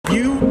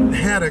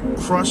had a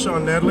crush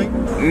on Natalie?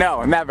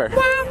 No, never. He's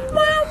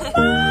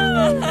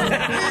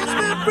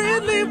been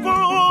really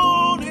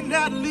wanting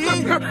Natalie. He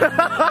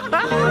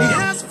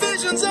has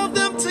visions of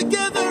them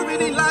together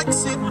and he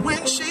likes it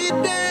when she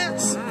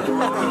dances.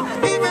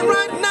 Even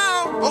right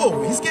now,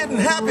 oh, he's getting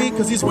happy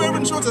because he's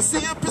wearing shorts to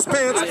see up his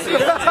pants.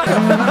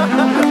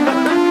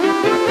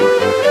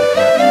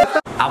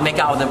 I'll make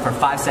out with them for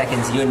 5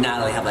 seconds. You and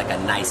Natalie have like a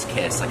nice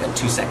kiss, like a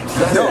 2 second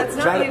kiss. No, that's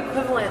not the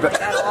equivalent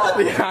like, at all.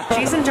 Yeah.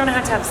 Jason and Jonah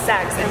had to have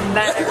sex and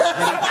then...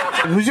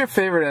 Who's your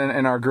favorite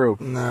in our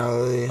group?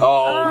 Natalie.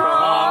 Oh.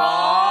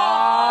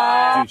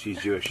 Dude, she's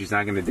Jewish. She's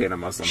not gonna date a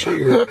Muslim.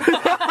 Here,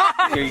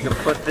 you can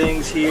put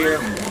things here.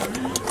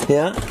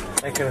 Yeah.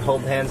 I can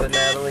hold hands with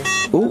Natalie.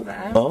 Ooh.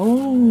 Oh.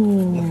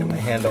 Look at my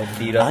hand all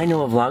beat up. I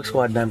know a Vlog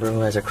Squad member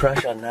who has a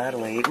crush on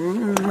Natalie.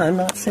 I'm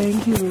not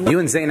saying you. You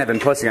and Zane have been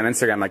posting on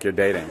Instagram like you're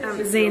dating.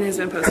 Zane has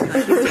been posting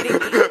like he's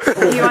dating.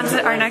 He wants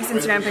our next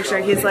Instagram picture.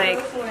 He's like,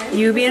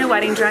 you be in a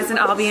wedding dress and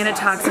I'll be in a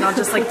tux and I'll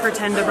just like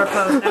pretend to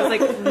propose. And I was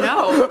like,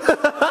 no.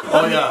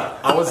 Oh yeah,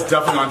 I was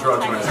definitely on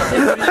drugs when I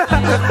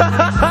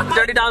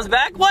started. $30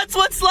 back? What's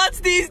sluts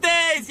these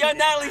days? Yo,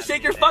 Natalie,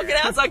 shake your fucking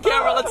ass on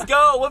camera. Let's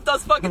go. Whip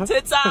those fucking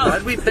tits out.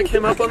 Why'd we pick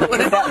him up on the way?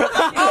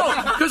 Oh,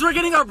 because we're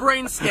getting our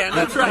brain scanned.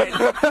 That's right.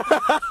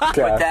 Put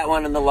that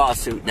one in the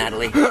lawsuit,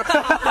 Natalie.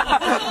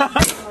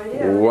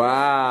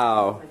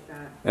 Wow.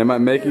 Am I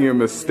making a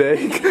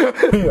mistake?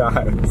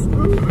 Yes.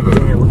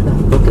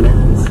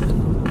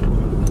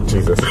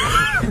 Jesus.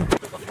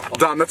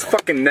 Dom, that's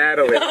fucking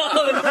Natalie. I'm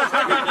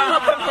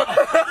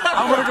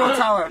gonna go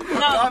tell her.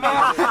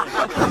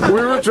 No.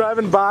 We were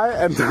driving by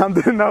and Dom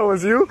didn't know it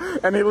was you,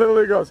 and he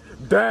literally goes,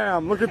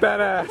 "Damn, look at that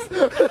ass."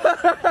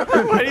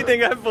 Why do you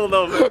think I pulled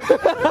over?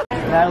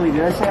 Natalie,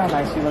 did I say how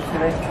nice you look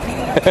today?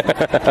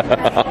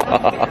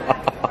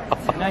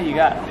 No, you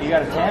got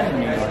a tan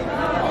in you.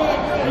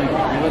 You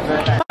look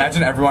very nice.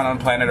 Imagine everyone on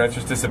planet Earth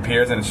just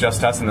disappears and it's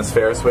just us in this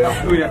Ferris wheel.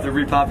 We'd have to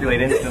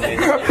repopulate instantly.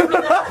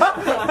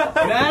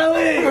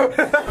 Natalie!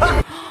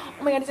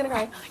 Oh my god, he's gonna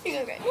cry. He's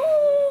gonna cry.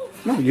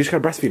 No, you just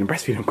gotta breastfeed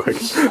him quick.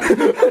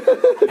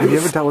 Have you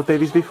ever dealt with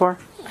babies before?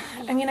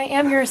 I mean, I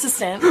am your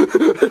assistant.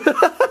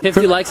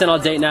 50 likes and I'll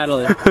date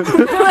Natalie.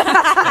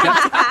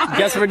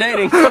 Guess we're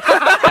dating.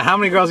 How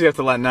many girls do you have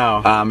to let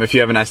know if you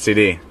have an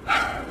STD?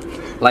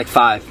 Like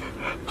 500.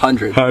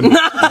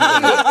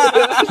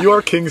 You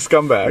are king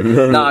scumbag.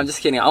 No, I'm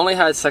just kidding. I only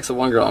had sex with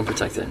one girl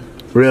unprotected.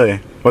 Really?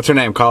 What's her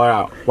name? Call her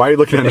out. Why are you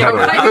looking at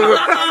Natalie?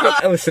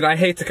 Listen, I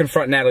hate to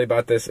confront Natalie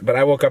about this, but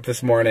I woke up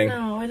this morning.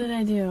 No, what did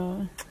I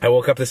do? I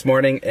woke up this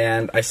morning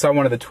and I saw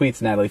one of the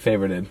tweets Natalie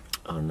favorited.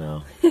 Oh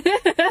no.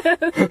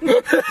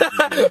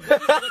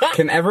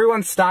 Can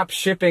everyone stop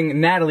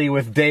shipping Natalie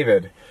with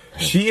David?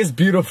 She is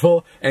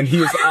beautiful and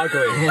he is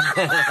ugly.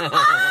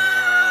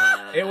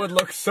 It would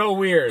look so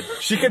weird.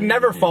 She could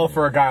never fall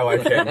for a guy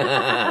like him.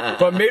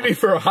 But maybe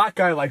for a hot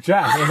guy like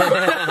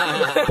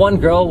Jack. One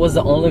girl was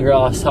the only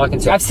girl I was talking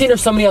to. I've seen her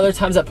so many other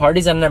times at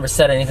parties and I never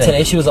said anything.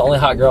 Today she was the only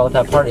hot girl at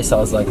that party, so I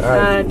was like,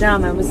 alright.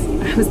 Dom, I was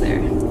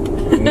there.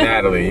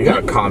 Natalie, you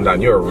gotta calm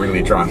down. You are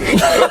really drunk.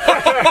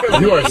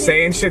 You are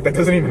saying shit that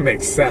doesn't even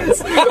make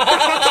sense.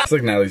 It's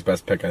like Natalie's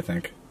best pick, I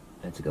think.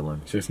 That's a good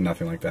one. She's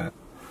nothing like that.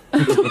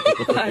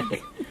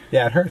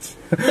 Yeah, it hurts.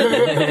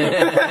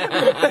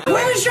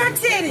 Where's your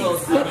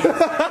titties? You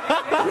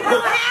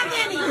don't have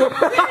any. You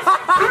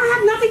don't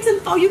have nothing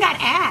to. Oh, you got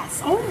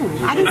ass. Oh,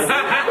 I didn't see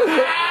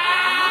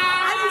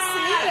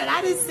it.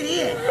 I didn't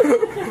see it.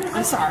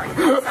 I'm sorry.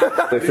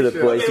 Wait for the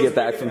boys to get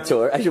back from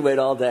tour. I should wait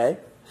all day.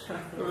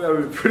 That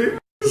would be pretty.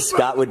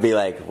 Scott would be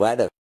like, "Why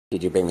the f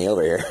did you bring me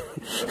over here?"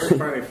 It's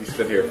funny if you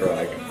sit here for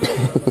like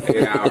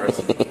 8 hours.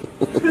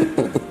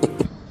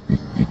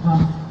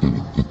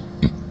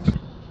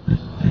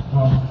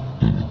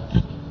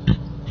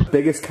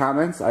 Biggest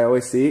comments I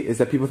always see is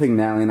that people think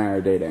Natalie and I are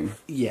dating.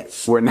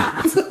 Yes. We're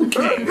not.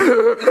 Okay.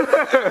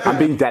 I'm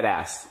being dead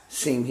ass.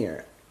 Same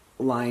here.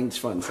 Lying's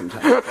fun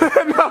sometimes. No.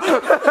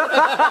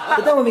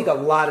 But that would make a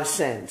lot of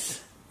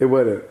sense. It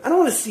wouldn't. I don't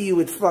want to see you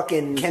with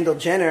fucking Kendall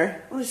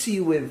Jenner. I want to see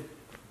you with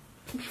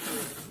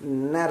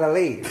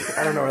Natalie.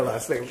 I don't know her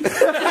last name.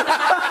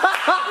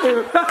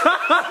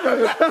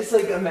 Just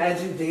like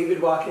imagine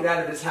David walking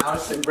out of his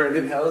house in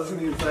Vernon Hills and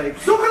he's like,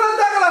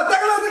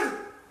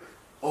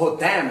 oh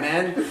damn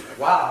man,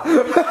 wow.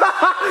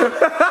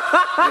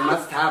 I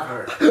must have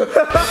her.